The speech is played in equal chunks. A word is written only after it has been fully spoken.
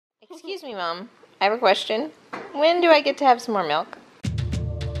Excuse me, Mom. I have a question. When do I get to have some more milk?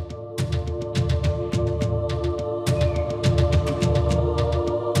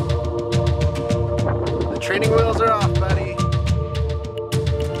 The training wheels are off, buddy.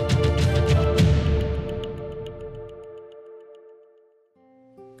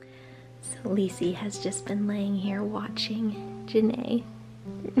 So Lacey has just been laying here watching Janae.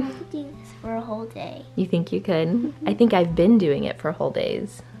 I could do this for a whole day. You think you could? I think I've been doing it for whole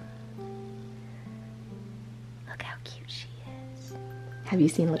days. Look how cute she is. Have you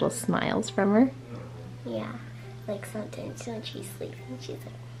seen little smiles from her? Yeah, like sometimes when she's sleeping, she's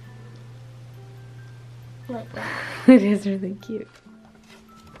like that. It is really cute.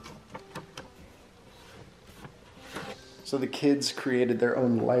 So the kids created their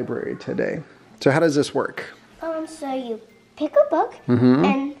own library today. So how does this work? So you pick a book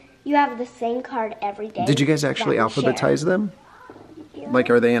and you have the same card every day. Did you guys actually alphabetize them? Yeah. Like,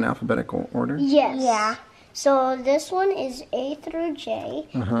 are they in alphabetical order? Yes. Yeah. So this one is A through J.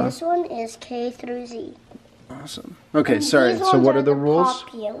 This one is K through Z. Awesome. Okay, And sorry. these So ones what are are the rules?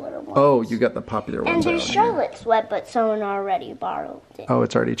 Popular ones. Oh, you got the popular And ones there's out here. Charlotte's Web, but someone already borrowed it. Oh,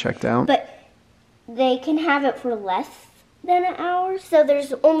 it's already checked out? But they can have it for less than an hour. So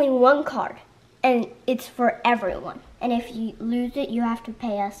there's only one card, and it's for everyone. And if you lose it, you have to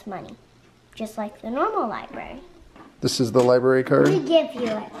pay us money, just like the normal library. This is the library card? We give you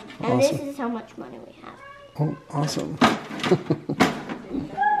it, and Awesome. this is how much money we have. Oh, awesome.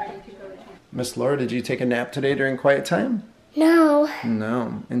 Miss Laura, did you take a nap today during quiet time? No.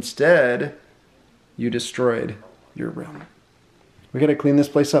 No. Instead, you destroyed your room. We gotta clean this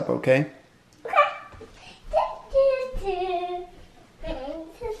place up, okay?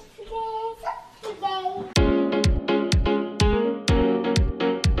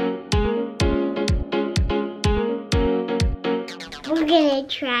 We're gonna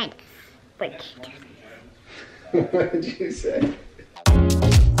try this. What did you say?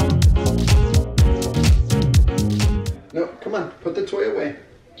 No, come on, put the toy away.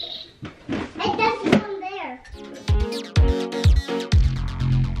 It doesn't come there.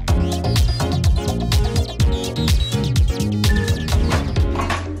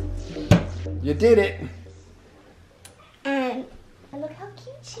 You did it. And look how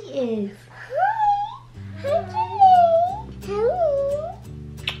cute she is. Hi. Hi, Janae. Hello.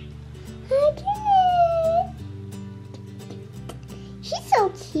 Hi, Janae. She's so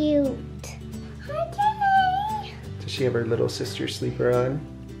cute. Hi, Janae. Does she have her little sister sleeper on?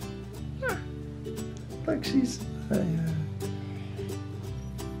 Yeah. Look, she's...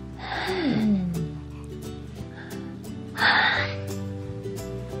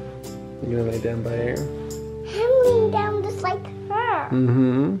 You gonna lay down by her? I'm laying down just like her.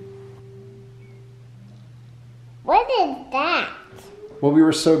 Mm-hmm. What is that? Well, we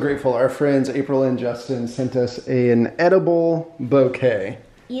were so grateful. Our friends April and Justin sent us an edible bouquet.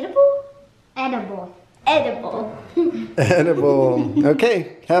 Eatable? Edible. Edible. Edible.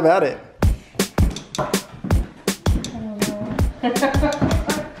 Okay, have at it.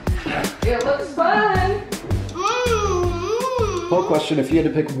 It looks fun. Poll question, if you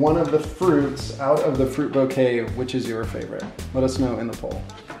had to pick one of the fruits out of the fruit bouquet, which is your favorite? Let us know in the poll.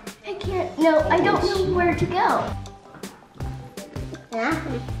 I can't. No, I don't know where to go.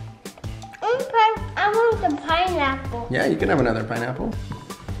 Yeah. I want the pineapple. Yeah, you can have another pineapple.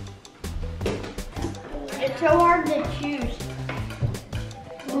 It's so hard to choose.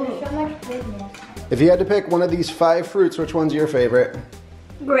 There's so much goodness. If you had to pick one of these 5 fruits, which one's your favorite?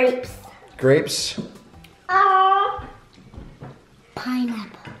 Grapes. Grapes.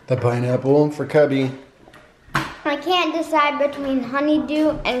 Pineapple. The pineapple for Cubby. I can't decide between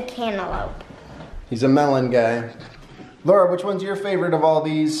honeydew and cantaloupe. He's a melon guy. Laura, which one's your favorite of all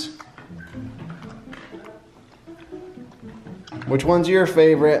these? Which one's your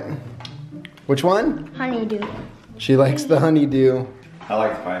favorite? Which one? Honeydew. She likes the honeydew. I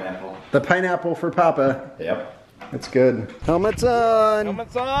like the pineapple. The pineapple for Papa. Yep. That's good. Helmets on!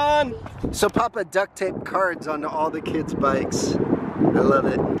 Helmets on! So Papa duct taped cards onto all the kids' bikes. I love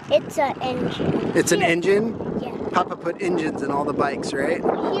it. It's an engine. It's an engine? Yeah. Papa put engines in all the bikes, right?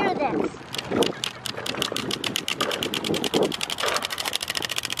 Hear this.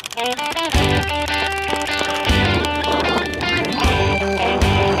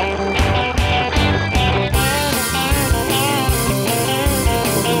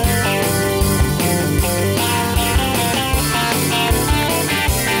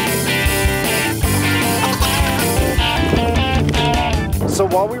 So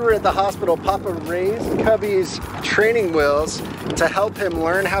while we were at the hospital, Papa raised Cubby's training wheels to help him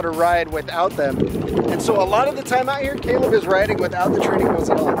learn how to ride without them. And And so a lot of the time out here, Caleb is riding without the training wheels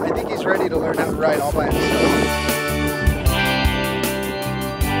at all. I think he's ready to learn how to ride all by himself.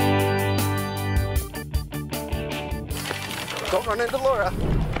 Don't run into Laura.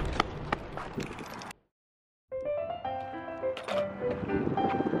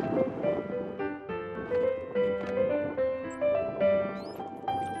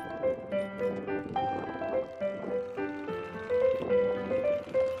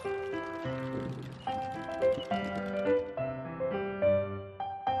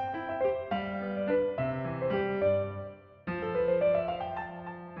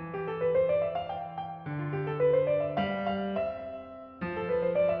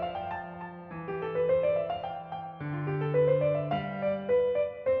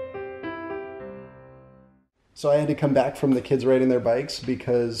 So I had to come back from the kids riding their bikes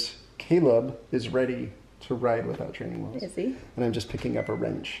because Caleb is ready to ride without training wheels. Is he? And I'm just picking up a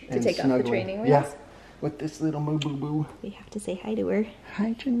wrench and take off the training wheels? Yeah, with this little moo boo boo. We have to say hi to her.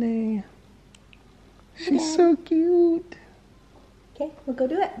 Hi, Janae. She's so cute. Okay, we'll go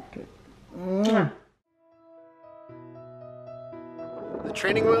do it. Okay. The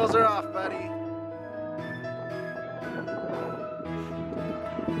training wheels are off, buddy.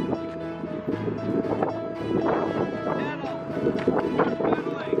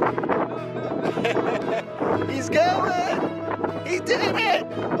 He's going! He did it!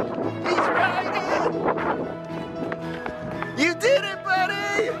 He's riding! You did it,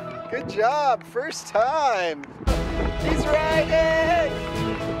 buddy! Good job, first time! He's riding!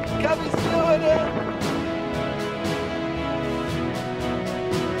 Cubby's doing it!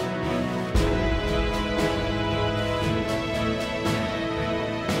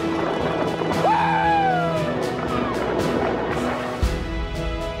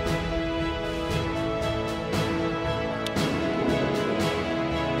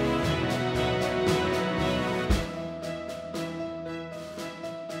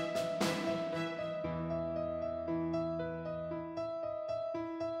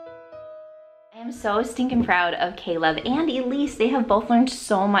 I am so stinking proud of Caleb and Elise. They have both learned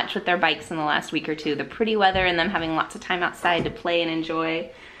so much with their bikes in the last week or two. The pretty weather and them having lots of time outside to play and enjoy.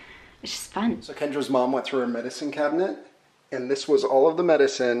 It's just fun. So Kendra's mom went through her medicine cabinet, and this was all of the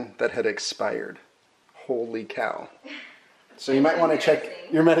medicine that had expired. Holy cow. So you might want to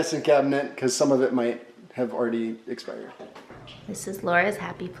check your medicine cabinet because some of it might have already expired. This is Laura's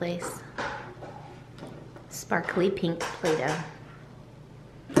happy place. Sparkly pink Play-Doh.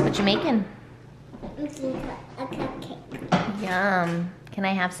 What you making? I'm making a cupcake. Yum. Can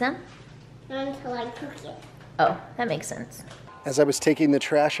I have some? Not until I cook it. Oh, that makes sense. As I was taking the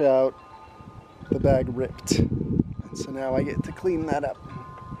trash out, the bag ripped. And so now I get to clean that up.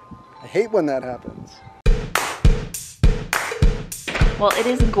 I hate when that happens. Well, it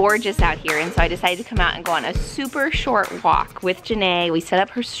is gorgeous out here, and so I decided to come out and go on a super short walk with Janae. We set up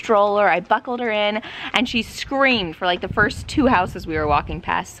her stroller, I buckled her in, and she screamed for like the first 2 houses we were walking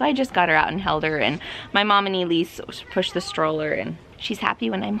past. So I just got her out and held her, and my mom and Elise pushed the stroller, and she's happy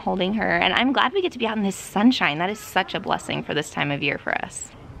when I'm holding her. And I'm glad we get to be out in this sunshine. That is such a blessing for this time of year for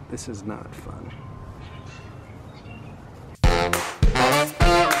us. This is not fun.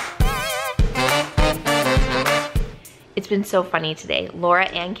 It's been so funny today. Laura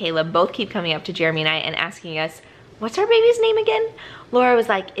and Caleb both keep coming up to Jeremy and I and asking us, what's our baby's name again? Laura was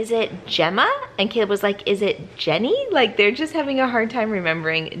like, is it Gemma? And Caleb was like, is it Jenny? Like, they're just having a hard time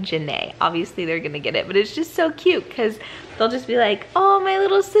remembering Janae. Obviously they're gonna get it, but it's just so cute because they'll just be like, oh, my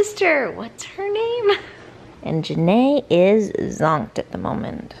little sister, what's her name? And Janae is zonked at the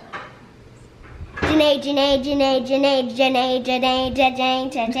moment. Janae, Janae, Janae, Janae, Janae, Janae,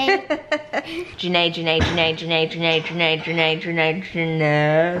 Janae, Janae. Janae, Janae, Janae, Janae, Janae, Janae, Janae, Janae,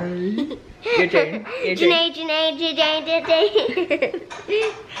 Janae. Your turn. Your turn. Janae, Janae, Janae, Janae.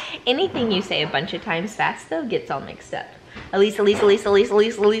 Anything you say a bunch of times fast though gets all mixed up. Elise, Elise, Elise, Elise,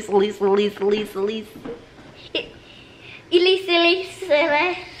 Elise, Elise, Elise, Elise, Elise, Elise. Elise, Elise,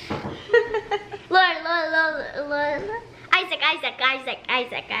 Elise. Lord. Isaac.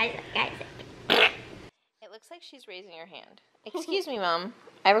 It looks like she's raising her hand. Excuse me, Mom.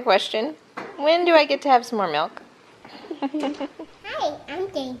 I have a question. When do I get to have some more milk? Hi, I'm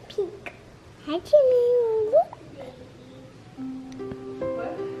getting pink. Hi, Jimmy.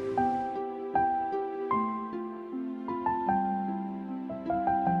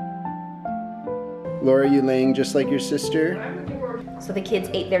 Laura, you laying just like your sister? So the kids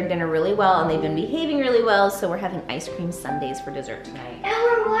ate their dinner really well and they've been behaving really well, so we're having ice cream sundaes for dessert tonight. And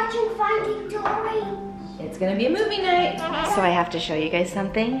we're watching Finding Dory. It's gonna be a movie night. So I have to show you guys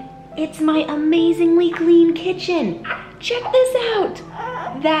something. It's my amazingly clean kitchen. Check this out.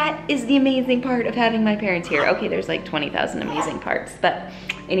 that is the amazing part of having my parents here. Okay, there's like 20,000 amazing parts, but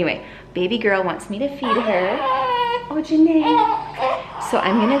anyway, baby girl wants me to feed her. Oh, Janae. So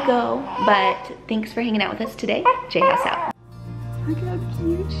I'm gonna go, but thanks for hanging out with us today. J-House out. Look how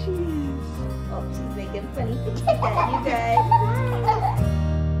cute she is. Oh, she's making funny faces at you guys.